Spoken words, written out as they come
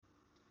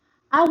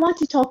I want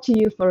to talk to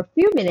you for a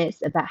few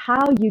minutes about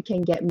how you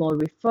can get more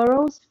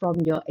referrals from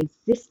your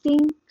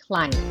existing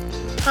clients.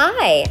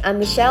 Hi, I'm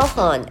Michelle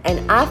Hon,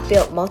 and I've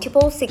built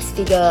multiple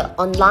six-figure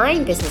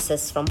online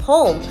businesses from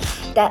home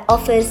that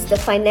offers the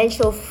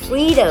financial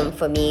freedom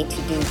for me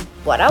to do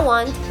what I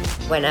want,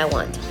 when I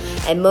want.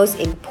 And most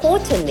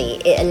importantly,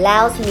 it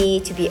allows me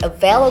to be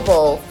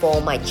available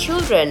for my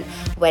children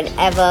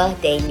whenever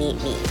they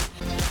need me.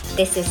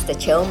 This is the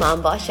Chill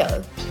Mom Boss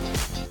Show.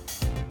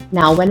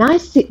 Now, when I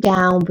sit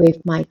down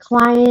with my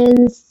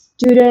clients,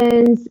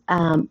 students,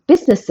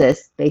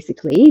 businesses,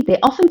 basically, they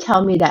often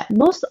tell me that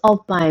most of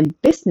my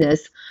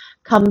business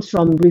comes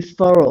from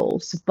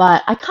referrals,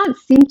 but I can't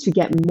seem to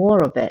get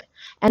more of it.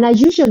 And I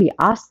usually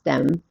ask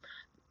them,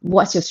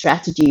 what's your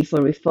strategy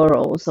for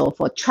referrals or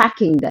for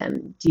tracking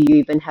them? Do you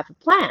even have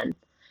a plan?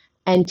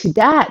 And to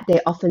that, they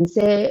often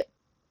say,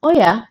 oh,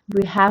 yeah,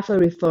 we have a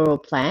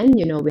referral plan,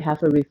 we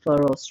have a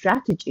referral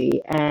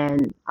strategy.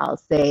 And I'll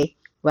say,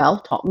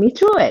 well, talk me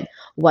through it.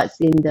 What's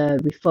in the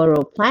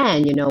referral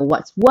plan?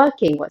 What's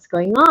working? What's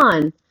going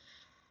on?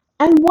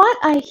 And what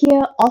I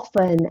hear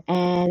often,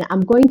 and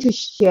I'm going to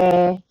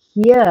share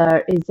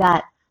here, is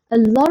that a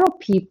lot of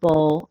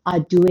people are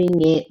doing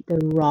it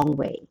the wrong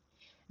way.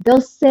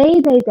 They'll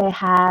say that they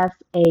have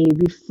a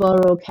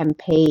referral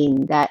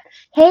campaign that,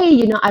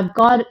 hey, I've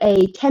got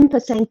a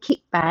 10%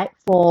 kickback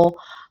for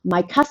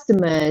my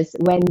customers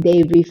when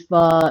they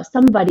refer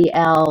somebody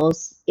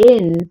else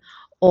in,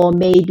 or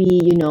maybe,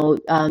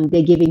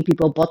 they're giving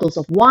people bottles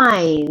of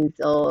wines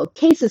or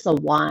cases of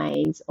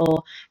wines,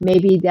 or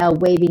maybe they're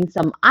waving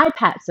some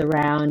iPads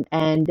around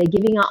and they're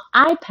giving out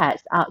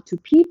iPads out to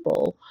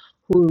people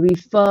who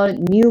refer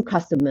new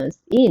customers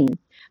in,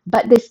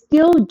 but they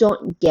still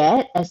don't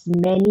get as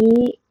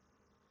many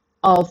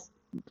of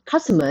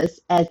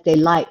customers as they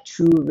like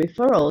through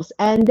referrals.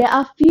 And there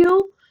are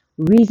few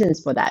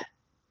reasons for that.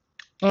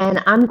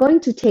 And I'm going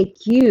to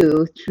take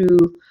you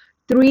through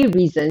three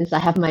reasons. I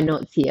have my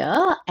notes here,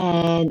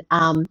 and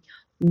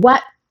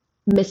what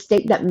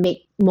mistake that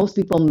make most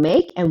people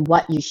make and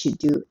what you should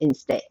do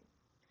instead.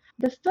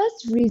 The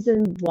first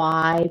reason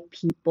why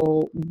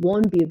people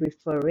won't be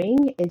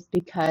referring is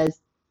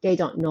because they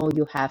don't know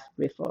you have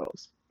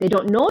referrals. They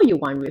don't know you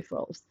want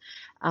referrals.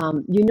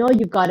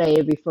 You've got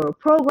a referral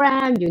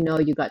program,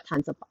 you got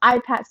tons of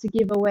iPads to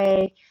give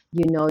away,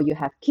 you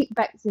have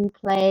kickbacks in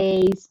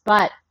place,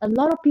 but a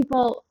lot of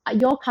people,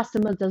 your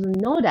customers doesn't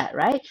know that,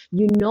 right?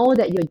 You know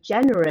that you're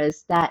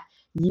generous, that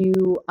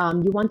you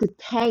want to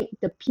thank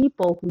the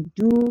people who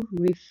do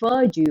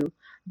refer you,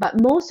 but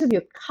most of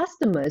your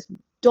customers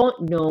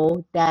don't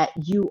know that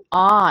you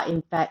are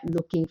in fact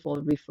looking for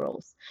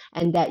referrals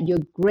and that you're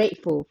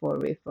grateful for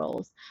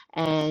referrals,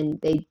 and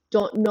they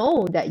don't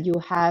know that you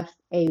have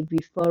a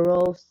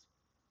referral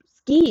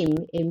scheme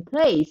in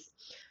place.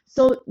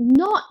 So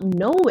not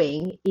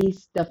knowing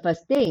is the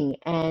first thing,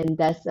 and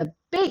there's a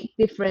big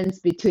difference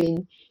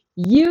between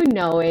you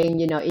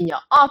knowing, in your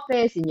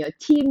office, in your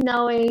team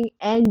knowing,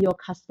 and your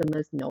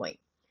customers knowing.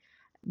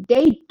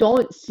 They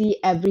don't see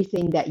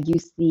everything that you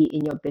see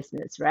in your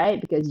business, right?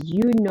 Because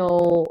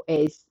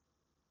is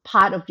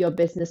part of your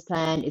business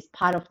plan, is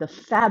part of the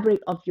fabric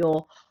of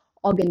your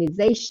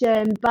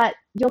organization. But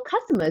your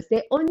customers,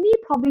 they only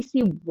probably see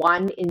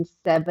 1 in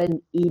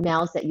 7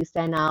 emails that you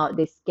send out.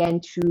 They scan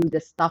through the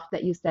stuff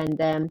that you send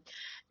them.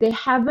 They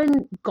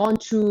haven't gone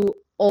through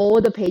all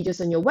the pages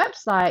on your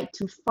website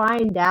to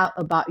find out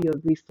about your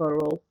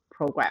referral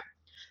program.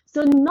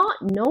 So not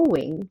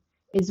knowing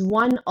is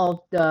one of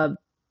the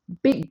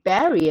big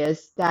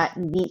barriers that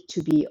need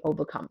to be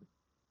overcome.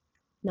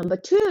 Number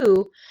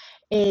two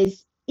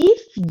is,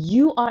 if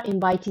you are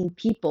inviting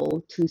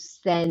people to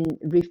send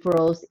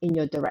referrals in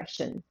your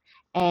direction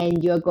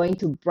and you're going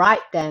to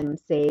bribe them,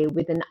 say,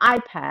 with an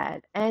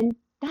iPad, and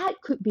that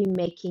could be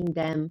making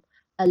them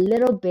a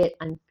little bit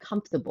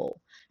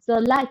uncomfortable. So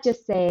let's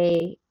just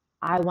say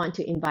I want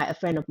to invite a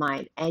friend of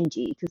mine,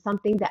 Angie, to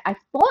something that I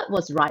thought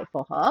was right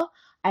for her.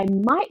 I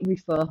might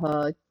refer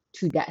her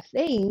to that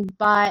thing,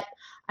 but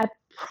I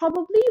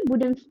probably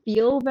wouldn't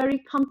feel very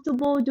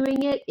comfortable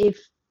doing it if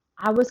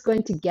I was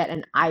going to get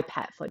an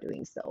iPad for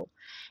doing so.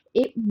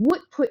 It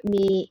would put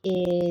me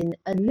in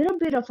a little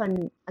bit of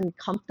an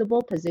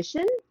uncomfortable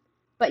position,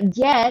 but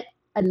yet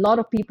a lot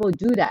of people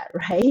do that,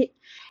 right?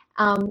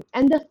 And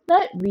the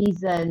third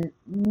reason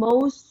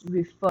most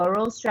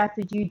referral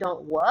strategy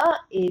don't work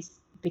is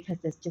because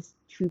it's just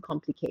too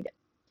complicated.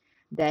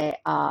 There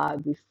are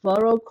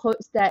referral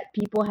codes that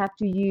people have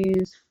to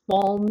use,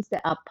 forms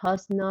that are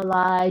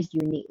personalized,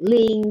 unique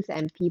links,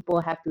 and people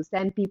have to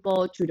send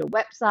people through the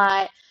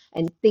website,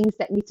 and things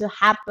that need to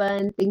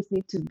happen, things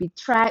need to be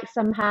tracked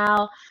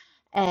somehow.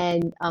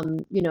 And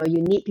you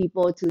need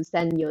people to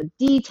send your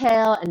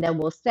detail, and then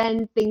we'll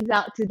send things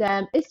out to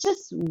them. It's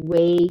just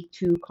way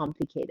too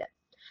complicated.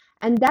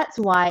 And that's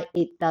why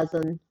it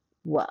doesn't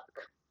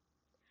work.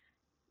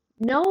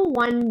 No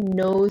one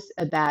knows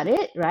about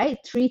it, right?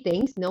 Three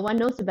things. No one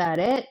knows about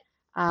it.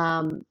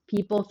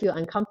 People feel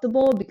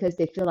uncomfortable because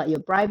they feel like you're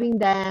bribing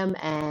them,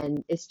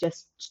 and it's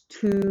just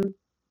too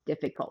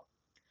difficult.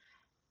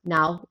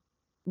 Now,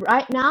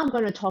 Right now, I'm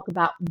going to talk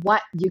about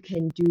what you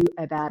can do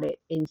about it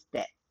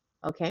instead.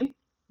 Okay.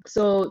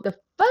 So, the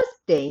first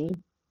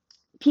thing,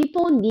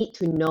 people need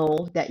to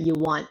know that you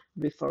want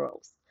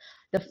referrals.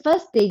 The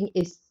first thing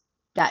is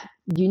that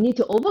you need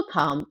to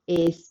overcome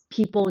is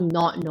people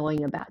not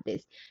knowing about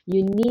this.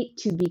 You need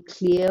to be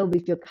clear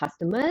with your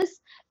customers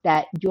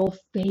that your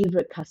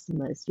favorite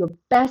customers, your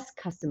best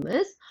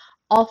customers,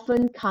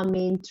 often come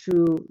in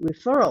through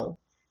referral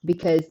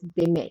because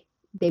they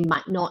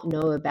might not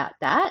know about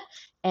that,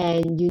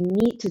 and you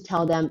need to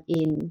tell them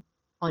in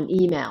on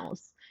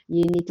emails.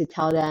 You need to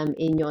tell them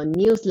in your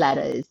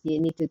newsletters. You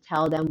need to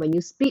tell them when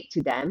you speak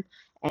to them,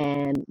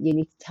 and you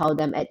need to tell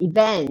them at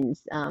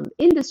events,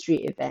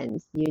 industry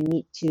events. You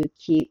need to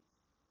keep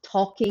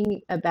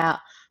talking about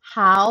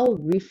how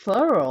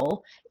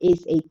referral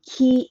is a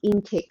key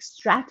intake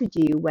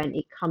strategy when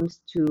it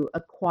comes to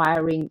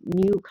acquiring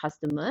new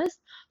customers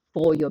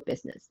for your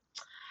business,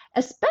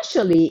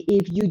 especially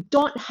if you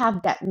don't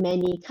have that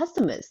many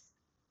customers.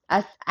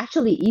 That's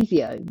actually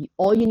easier.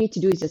 All you need to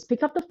do is just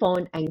pick up the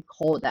phone and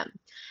call them.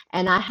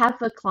 And I have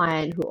a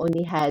client who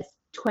only has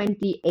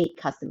 28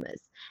 customers.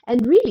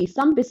 And really,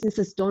 some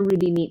businesses don't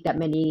really need that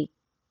many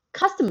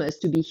customers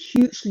to be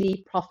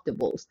hugely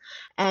profitable.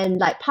 And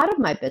like part of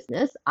my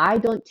business, I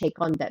don't take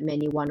on that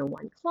many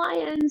one-on-one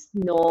clients,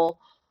 nor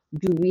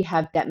do we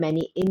have that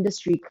many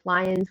industry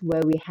clients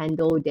where we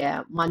handle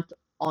their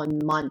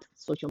month-on-month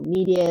social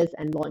medias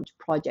and launch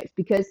projects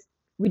because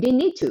we didn't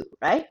need to,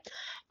 right?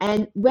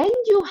 And when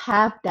you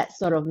have that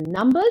sort of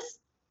numbers,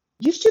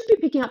 you should be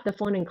picking up the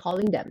phone and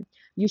calling them.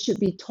 You should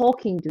be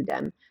talking to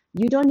them.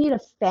 You don't need a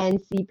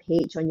fancy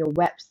page on your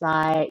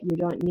website. You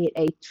don't need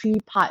a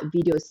three-part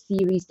video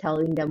series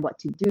telling them what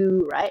to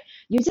do, right?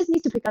 You just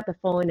need to pick up the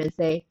phone and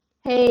say,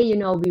 hey,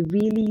 we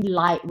really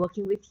like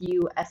working with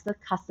you as a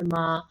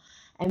customer.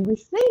 And we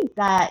think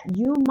that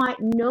you might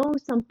know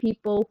some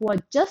people who are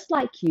just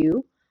like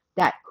you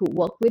that could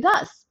work with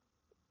us.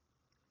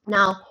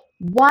 Now,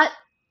 what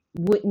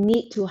would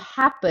need to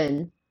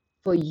happen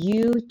for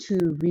you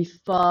to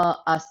refer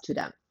us to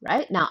them,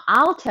 right? Now,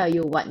 I'll tell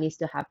you what needs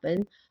to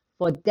happen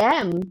for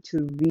them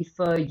to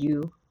refer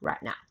you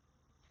right now.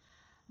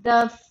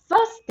 The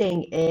first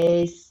thing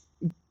is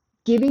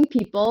giving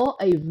people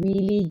a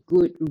really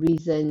good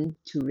reason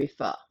to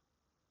refer.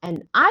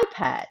 An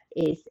iPad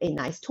is a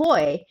nice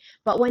toy,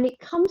 but when it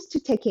comes to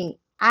taking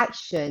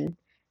action,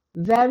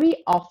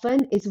 very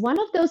often it's one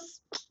of those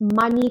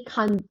money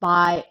can't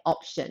buy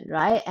option,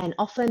 right? And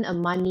often a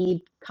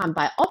money can't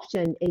buy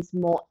option is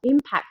more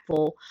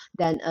impactful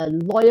than a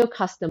loyal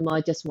customer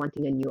just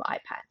wanting a new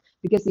iPad.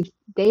 Because if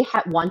they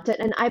had wanted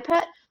an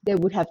iPad, they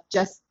would have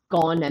just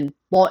gone and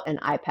bought an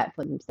iPad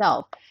for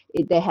themselves.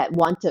 If they had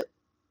wanted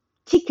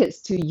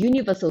tickets to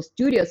Universal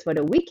Studios for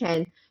the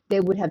weekend, they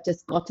would have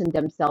just gotten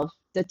themselves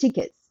the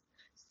tickets.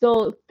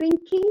 So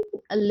thinking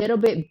a little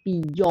bit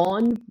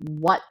beyond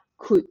what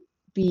could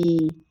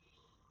be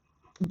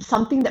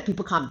something that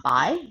people can't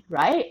buy,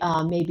 right?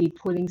 Maybe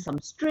pulling some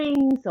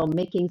strings or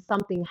making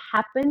something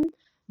happen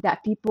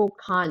that people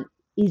can't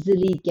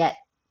easily get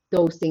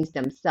those things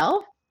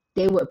themselves,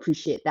 they will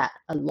appreciate that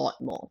a lot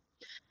more.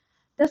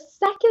 The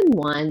second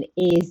one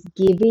is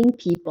giving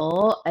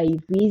people a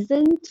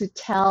reason to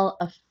tell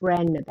a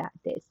friend about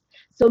this.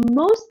 So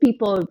most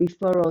people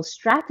referral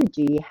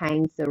strategy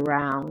hangs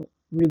around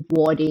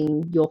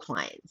rewarding your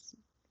clients.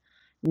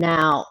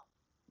 Now,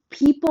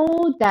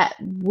 people that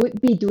would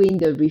be doing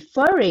the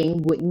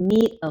referring would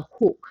need a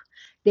hook.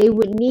 They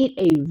would need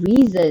a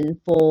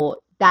reason for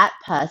that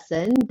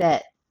person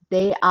that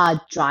they are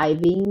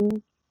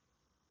driving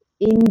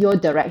in your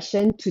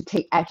direction to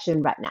take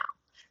action right now.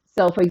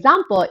 So, for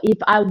example, if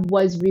I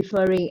was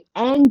referring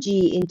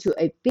Angie into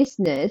a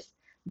business,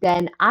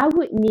 then I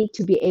would need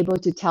to be able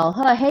to tell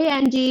her, hey,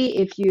 Angie,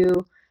 if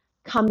you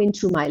come in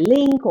through my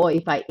link or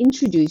if I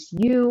introduce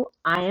you,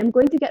 I am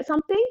going to get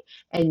something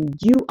and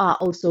you are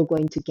also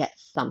going to get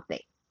something,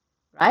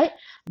 right?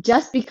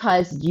 Just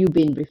because you've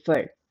been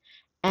referred.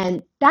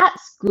 And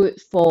that's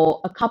good for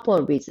a couple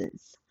of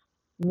reasons.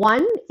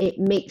 One, it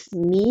makes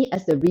me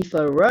as the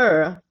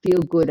referrer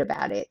feel good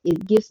about it.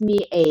 It gives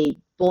me a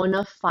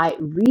bona fide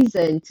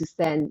reason to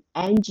send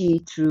Angie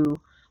through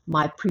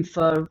my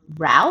preferred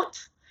route.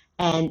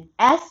 And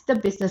as the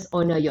business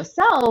owner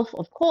yourself,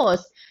 of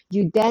course,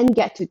 you then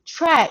get to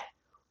track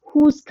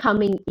who's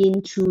coming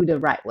in through the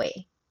right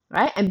way,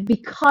 right? And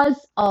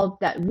because of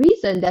that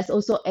reason, there's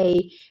also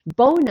a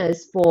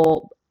bonus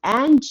for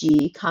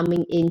Angie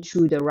coming in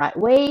through the right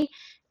way,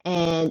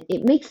 and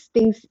it makes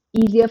things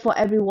easier for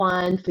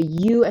everyone, for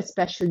you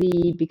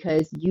especially,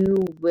 because you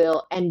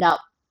will end up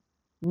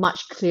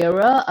much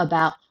clearer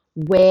about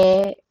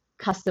where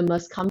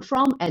customers come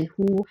from and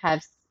who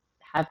have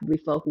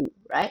refer who,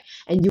 right?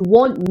 And you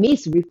won't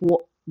miss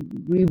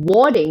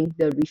rewarding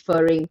the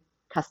referring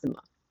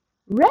customer.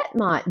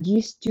 Redmart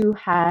used to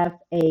have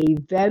a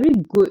very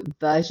good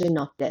version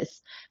of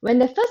this. When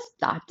they first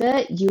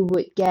started, you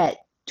would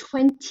get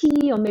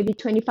 20 or maybe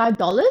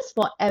 $25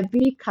 for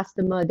every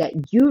customer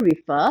that you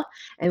refer.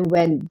 And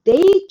when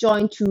they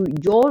join to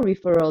your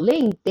referral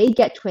link, they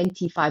get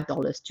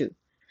 $25 too.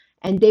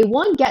 And they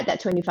won't get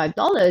that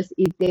 $25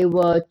 if they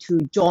were to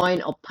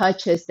join or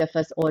purchase their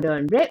first order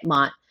on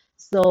Redmart.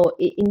 So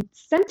it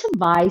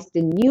incentivizes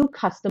the new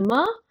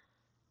customer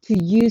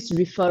to use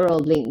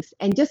referral links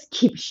and just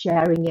keep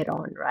sharing it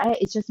on, right?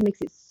 It just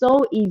makes it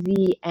so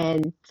easy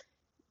and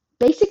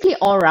basically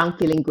all around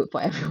feeling good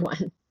for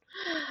everyone.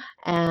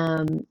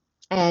 Um,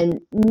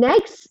 and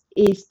next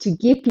is to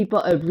give people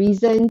a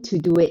reason to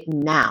do it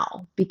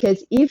now.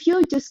 Because if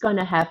you're just going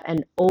to have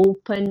an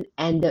open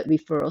ended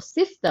referral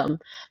system,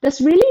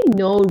 there's really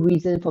no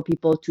reason for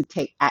people to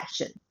take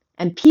action.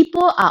 And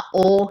people are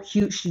all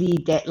hugely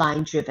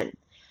deadline driven.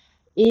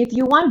 If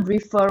you want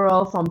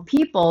referral from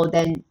people,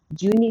 then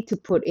you need to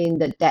put in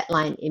the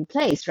deadline in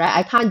place, right?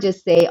 I can't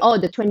just say, oh,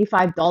 the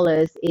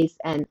 $25 is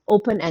an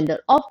open-ended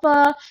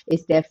offer,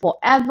 it's there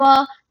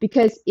forever,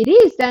 because it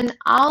is, then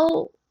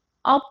I'll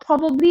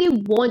probably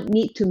won't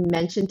need to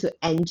mention to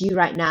Angie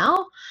right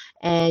now.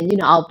 And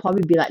I'll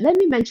probably be like, let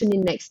me mention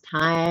it next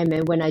time.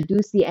 And when I do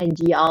see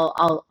Angie,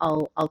 I'll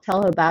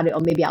tell her about it,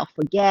 or maybe I'll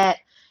forget.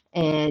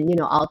 And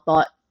I'll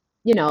thought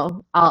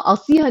I'll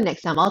see her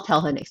next time. I'll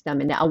tell her next time,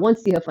 and then I won't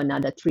see her for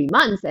another 3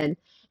 months, and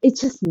it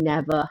just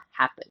never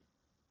happened.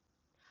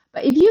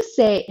 But if you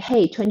say,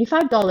 hey,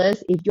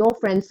 $25 if your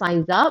friend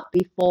signs up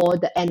before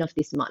the end of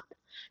this month,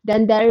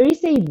 then there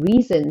is a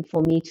reason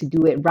for me to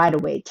do it right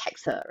away,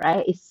 text her,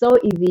 right? It's so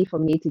easy for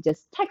me to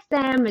just text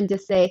them and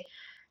just say,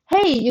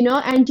 hey,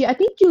 Angie, I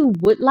think you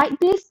would like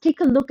this. Take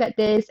a look at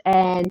this.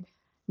 And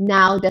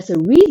now there's a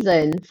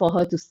reason for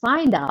her to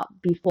sign up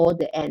before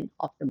the end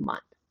of the month.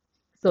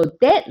 So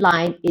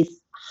deadline is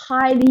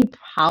highly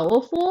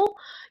powerful.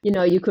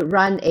 You could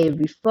run a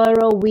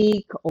referral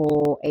week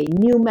or a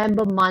new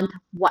member month,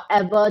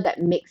 whatever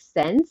that makes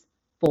sense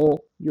for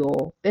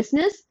your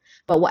business.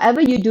 But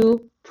whatever you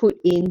do, put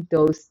in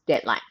those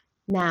deadlines.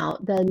 Now,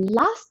 the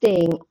last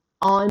thing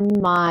on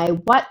my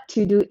what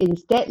to do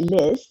instead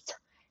list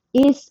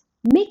is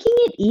making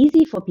it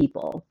easy for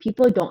people.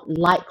 People don't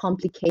like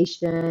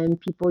complication.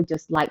 People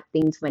just like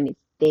things when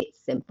it's dead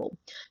simple.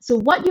 So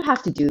what you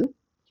have to do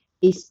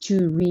is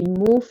to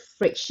remove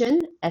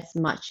friction as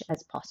much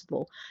as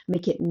possible.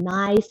 Make it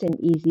nice and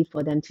easy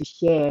for them to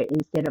share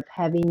instead of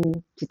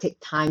having to take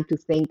time to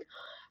think,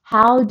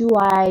 how do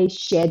I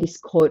share this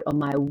code on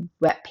my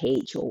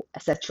webpage or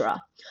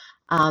etc.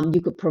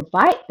 You could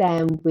provide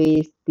them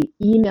with the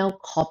email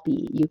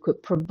copy. You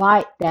could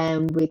provide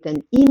them with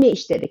an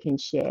image that they can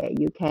share.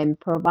 You can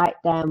provide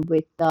them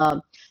with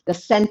the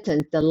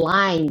sentence, the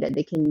line that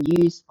they can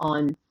use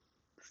on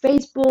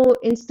Facebook,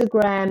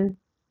 Instagram,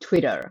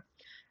 Twitter.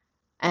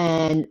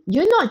 And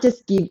you're not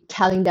just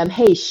telling them,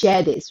 hey,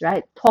 share this,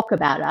 right? Talk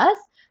about us.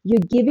 You're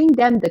giving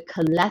them the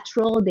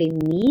collateral they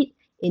need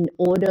in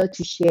order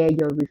to share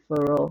your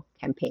referral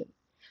campaign.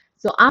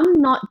 So I'm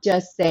not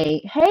just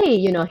saying, hey,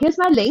 here's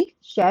my link,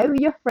 share it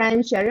with your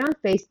friends, share it on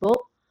Facebook.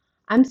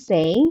 I'm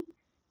saying,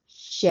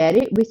 share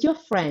it with your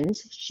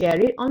friends, share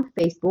it on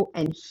Facebook,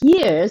 and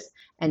here's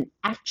an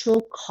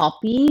actual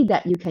copy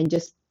that you can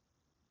just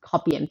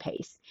copy and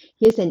paste.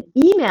 Here's an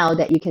email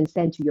that you can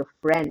send to your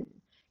friend.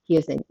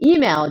 Here's an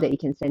email that you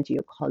can send to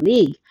your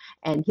colleague.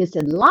 And here's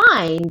a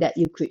line that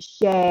you could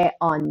share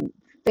on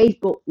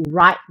Facebook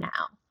right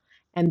now.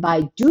 And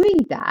by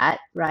doing that,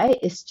 right,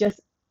 it's just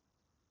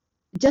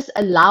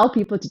allow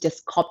people to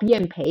just copy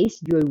and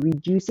paste. You're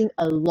reducing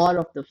a lot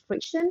of the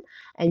friction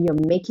and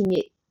you're making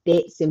it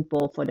dead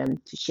simple for them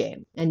to share.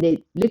 And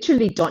they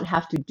literally don't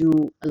have to do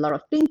a lot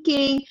of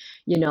thinking,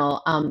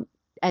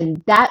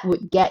 and that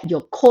would get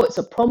your codes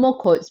or promo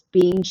codes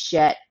being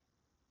shared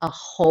a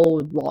whole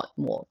lot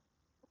more.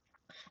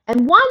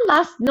 And one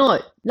last thing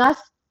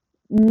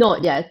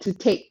to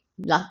take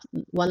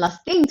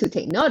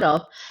note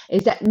of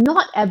is that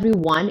not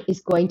everyone is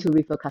going to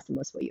refer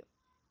customers for you.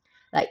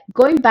 Like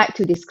going back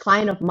to this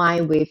client of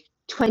mine with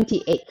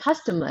 28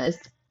 customers,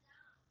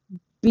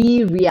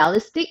 be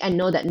realistic and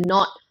know that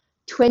not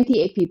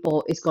 28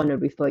 people is going to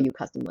refer you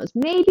customers.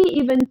 Maybe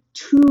even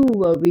two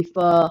will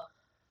refer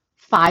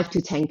 5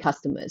 to 10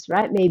 customers,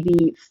 right?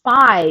 Maybe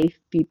 5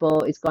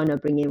 people is going to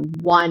bring in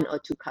 1 or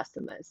 2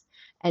 customers,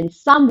 and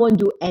some won't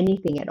do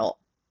anything at all.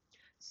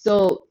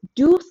 So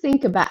do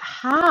think about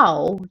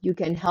how you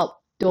can help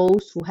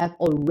those who have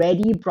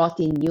already brought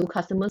in new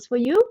customers for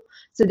you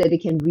so that they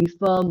can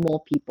refer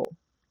more people,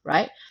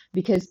 right?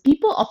 Because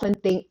people often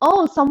think,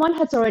 oh, someone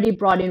has already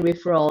brought in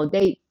referral,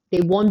 they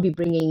won't be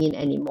bringing in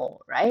anymore,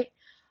 right?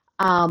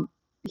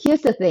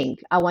 Here's the thing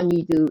I want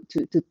you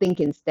to think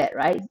instead,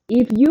 right?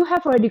 If you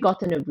have already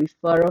gotten a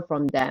referral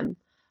from them,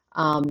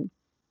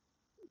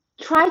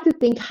 try to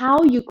think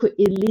how you could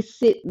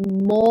elicit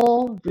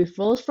more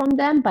referrals from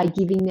them by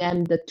giving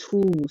them the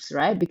tools,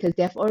 right? Because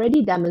they've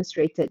already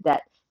demonstrated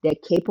that they're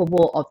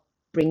capable of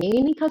bringing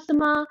in a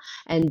customer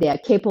and they're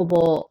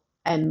capable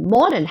and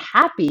more than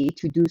happy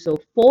to do so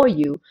for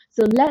you.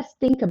 So let's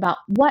think about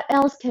what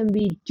else can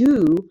we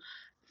do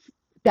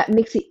that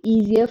makes it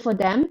easier for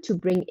them to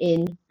bring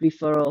in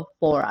referral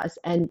for us.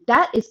 And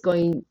that is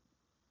going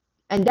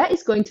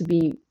to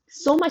be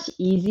so much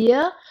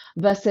easier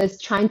versus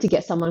trying to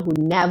get someone who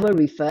never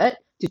referred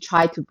to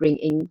try to bring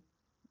in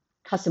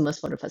customers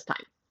for the first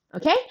time.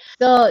 Okay,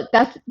 so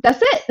that's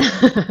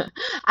it.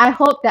 I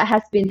hope that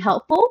has been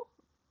helpful.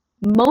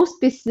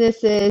 Most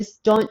businesses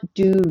don't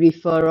do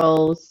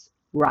referrals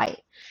right,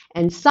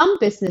 and some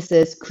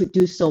businesses could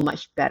do so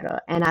much better.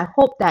 And I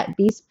hope that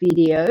this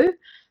video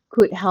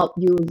could help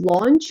you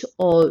launch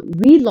or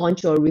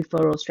relaunch your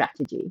referral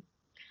strategy.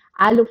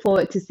 I look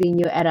forward to seeing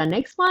you at our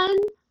next one.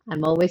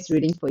 I'm always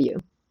rooting for you.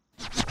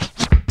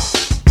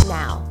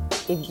 Now,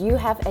 if you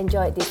have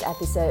enjoyed this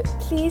episode,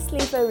 please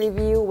leave a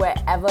review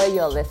wherever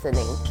you're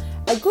listening.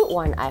 A good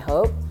one, I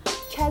hope.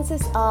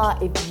 Chances are,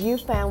 if you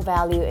found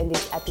value in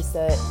this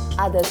episode,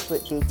 others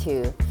would be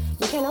too.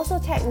 You can also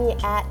tag me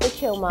at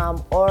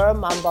thechillmom or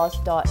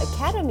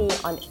momboss.academy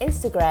on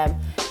Instagram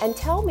and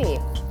tell me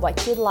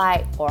what you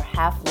like or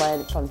have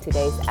learned from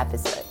today's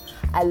episode.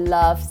 I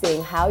love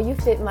seeing how you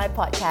fit my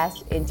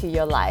podcast into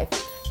your life.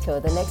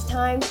 Till the next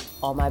time,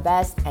 all my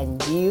best,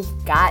 and you've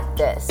got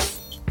this.